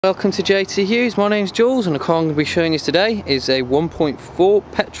Welcome to JT Hughes. My name's Jules and the car I'm going to be showing you today is a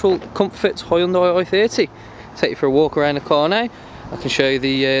 1.4 petrol comfort Hyundai i30. Take you for a walk around the car now. I can show you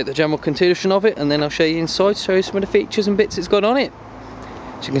the general condition of it, and then I'll show you inside, show you some of the features and bits it's got on it.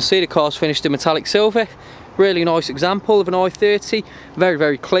 As you can see, the car's finished in metallic silver. Really nice example of an i30.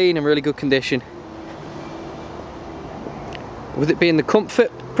 Very clean and really good condition. With it being the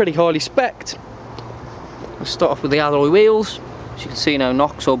comfort, pretty highly spec'd. We'll start off with the alloy wheels. As you can see, no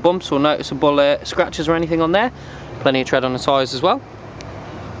knocks or bumps or noticeable scratches or anything on there. Plenty of tread on the tyres as well.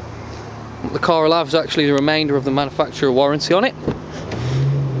 What the car will have is actually the remainder of the manufacturer warranty on it.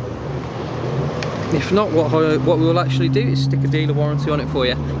 If not, what we will actually do is stick a dealer warranty on it for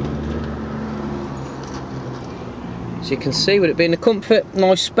you. As you can see, with it being the comfort,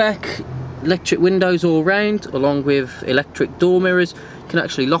 nice spec, electric windows all round, along with electric door mirrors. You can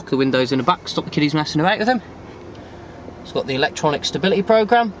actually lock the windows in the back, stop the kiddies messing about with them. It's got the electronic stability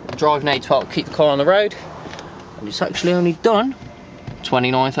program, drive aid to help keep the car on the road, and it's actually only done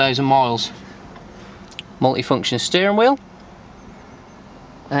 29,000 miles. Multifunction steering wheel,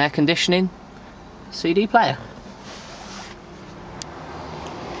 air conditioning, CD player.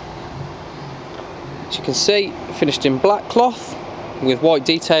 As you can see, finished in black cloth with white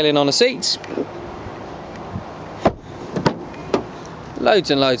detailing on the seats. Loads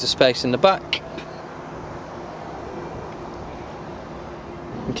and loads of space in the back.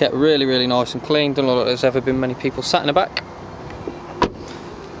 Kept really nice and clean. Don't look like there's ever been many people sat in the back.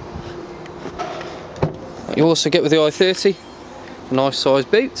 You also get with the i30 a nice size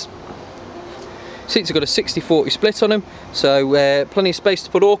boot. Seats have got a 60/40 split on them, so plenty of space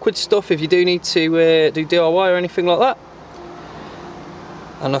to put awkward stuff if you do need to do DIY or anything like that.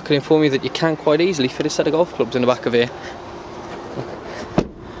 And I can inform you that you can quite easily fit a set of golf clubs in the back of here.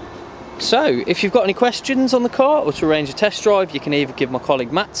 So, if you've got any questions on the car or to arrange a test drive, you can either give my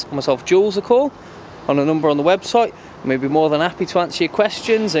colleague Matt or myself Jules a call on a number on the website, and we'd be more than happy to answer your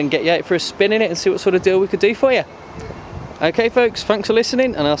questions and get you out for a spin in it and see what sort of deal we could do for you. Okay folks, thanks for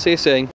listening, and I'll see you soon.